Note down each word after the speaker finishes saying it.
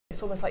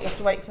it's almost like you have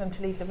to wait for them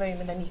to leave the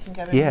room and then you can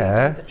go and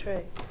Yeah. do the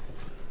tree.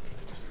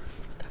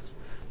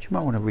 You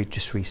might want to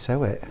just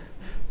resew it.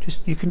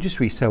 You can just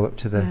resew up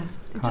to the,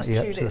 can't you,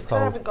 up to the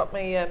fold. I haven't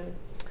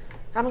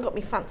got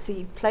my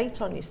fancy plate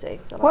on, you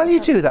see. So While you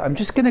do that, I'm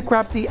just going to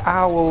grab the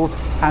owl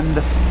and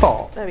the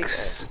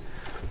fox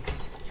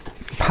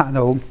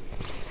panel.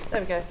 There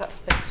we go, that's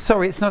fixed.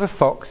 Sorry, it's not a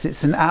fox,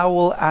 it's an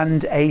owl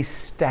and a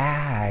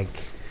stag.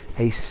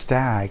 A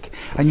stag.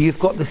 And you've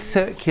got the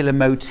circular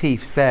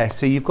motifs there.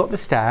 So you've got the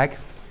stag.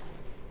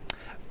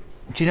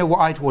 Do you know what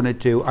I'd want to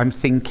do? I'm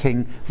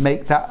thinking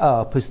make that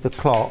up as the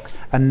clock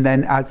and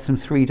then add some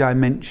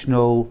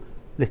three-dimensional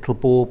little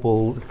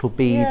bauble, little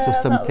beads or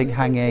something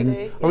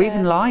hanging. Or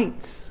even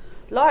lights.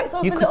 Lights,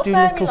 you could do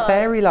little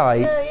fairy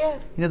lights. Yeah.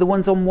 You know, the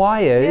ones on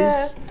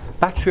wires,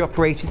 battery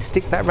operated,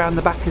 stick that around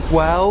the back as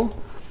well.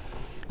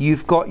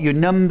 You've got your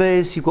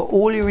numbers, you've got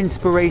all your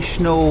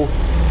inspirational.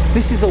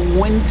 This is a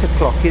winter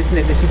clock, isn't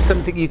it? This is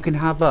something you can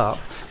have up.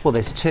 Well,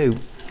 there's two.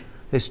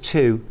 There's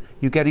two.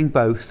 You're getting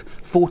both.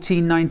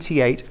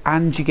 $14.98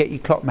 and you get your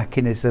clock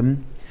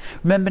mechanism.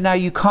 Remember now,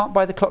 you can't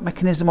buy the clock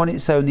mechanism on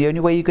its own. The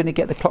only way you're going to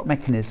get the clock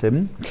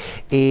mechanism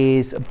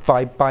is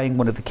by buying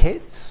one of the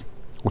kits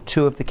or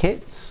two of the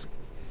kits.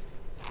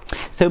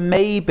 So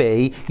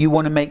maybe you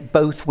want to make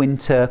both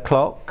winter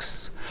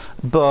clocks,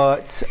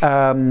 but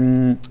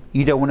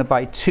you don't want to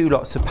buy two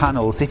lots of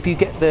panels. If you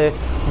get the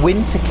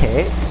winter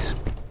kit,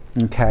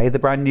 okay, the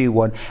brand new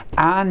one,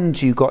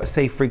 and you got,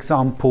 say for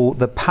example,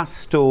 the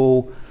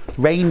pastel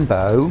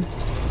rainbow,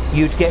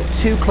 you'd get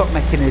two clock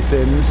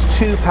mechanisms,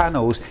 two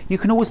panels. You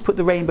can always put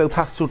the rainbow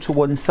pastel to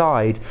one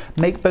side,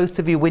 make both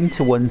of your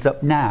winter ones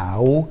up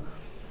now,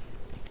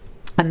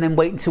 and then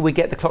wait until we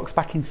get the clocks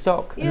back in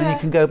stock, and then you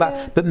can go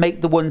back, but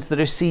make the ones that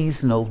are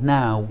seasonal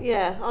now.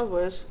 Yeah, I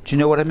would. Do you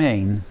know what I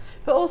mean?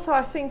 But also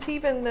I think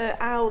even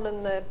the owl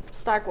and the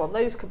stag one,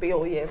 those could be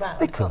all year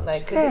round, can't they?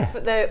 Because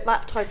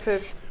that type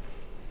of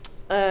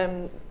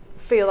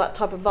feel, that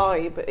type of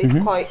vibe is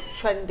quite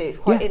trendy, it's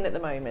quite in at the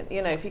moment.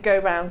 You know, if you go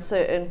around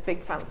certain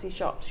big fancy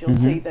shops, you'll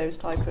see those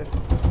type of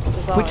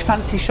designs. Which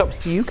fancy shops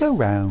do you go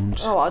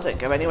round? Oh, I don't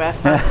go anywhere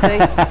fancy.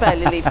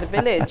 Barely leave the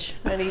village.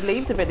 Only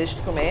leave the village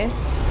to come here.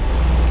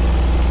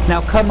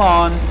 Now come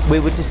on, we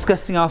were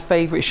discussing our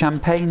favourite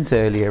champagnes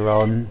earlier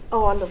on.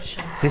 Oh, I love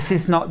champagne.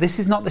 This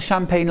is not the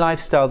champagne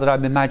lifestyle that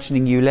I'm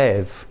imagining you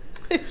live,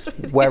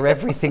 where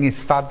everything is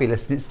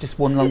fabulous and it's just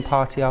one long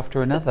party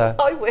after another.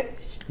 I wish.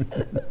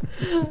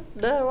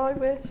 No, I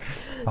wish.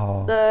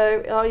 Oh.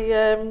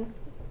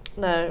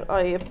 No,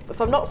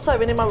 if I'm not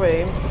sewing in my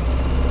room,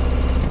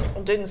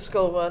 I'm doing the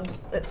school run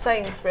at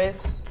Sainsbury's.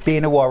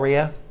 Being a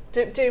warrior.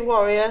 Doing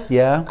warrior.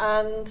 Yeah.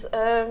 And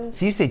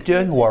so you say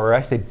doing a warrior,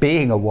 I say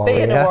being a warrior.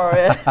 Being a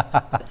warrior.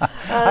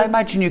 I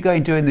imagine you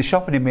going doing the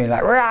shopping and being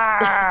like,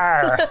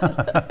 "Rawr!"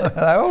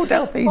 Oh,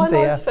 Delphine's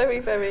here. It's very,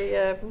 very,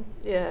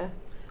 yeah.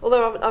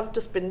 Although I've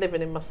just been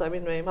living in my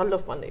sewing room. I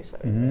love my new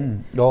sewing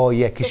room. Oh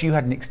yeah, because you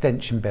had an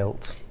extension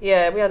built.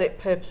 Yeah, we had it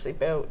purposely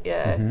built.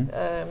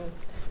 Yeah.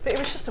 But it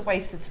was just a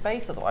wasted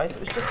space otherwise. It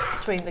was just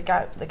between the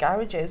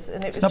garages,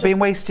 and it's not being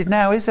wasted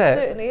now, is it?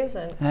 Certainly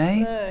isn't.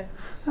 Hey? No.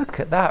 Look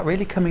at that,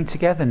 really coming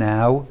together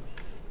now.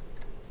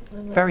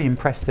 Very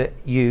impressed that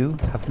you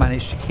have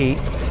managed to keep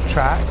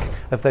track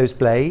of those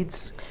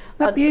blades.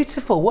 They're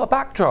beautiful. What a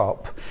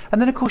backdrop!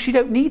 And then of course you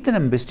don't need the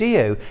numbers, do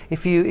you?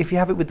 If you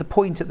have it with the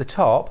point at the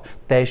top,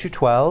 there's your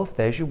 12,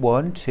 there's your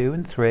 1, 2,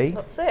 and 3.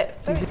 That's it.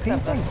 Easy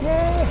peasy.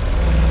 Yeah.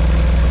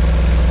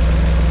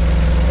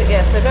 But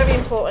yeah, so very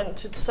important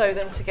to sew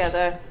them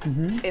together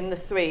in the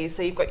threes.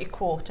 So you've got your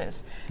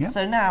quarters. Yep.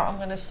 So now I'm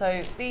going to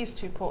sew these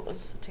two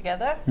quarters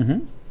together.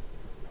 I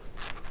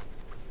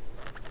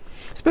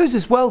suppose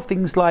as well,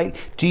 things like,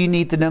 do you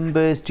need the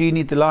numbers, do you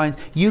need the lines?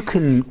 You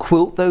can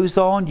quilt those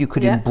on, you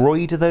could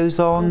embroider those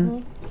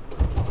on.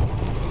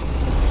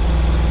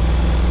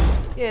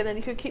 Yeah, then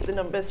you could keep the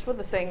numbers for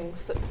the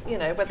things, you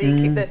know, whether you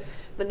keep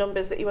the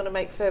numbers that you want to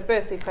make for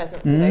birthday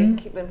presents, you know, you can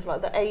keep them for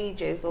like the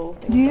ages or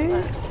things like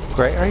that.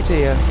 Great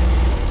idea.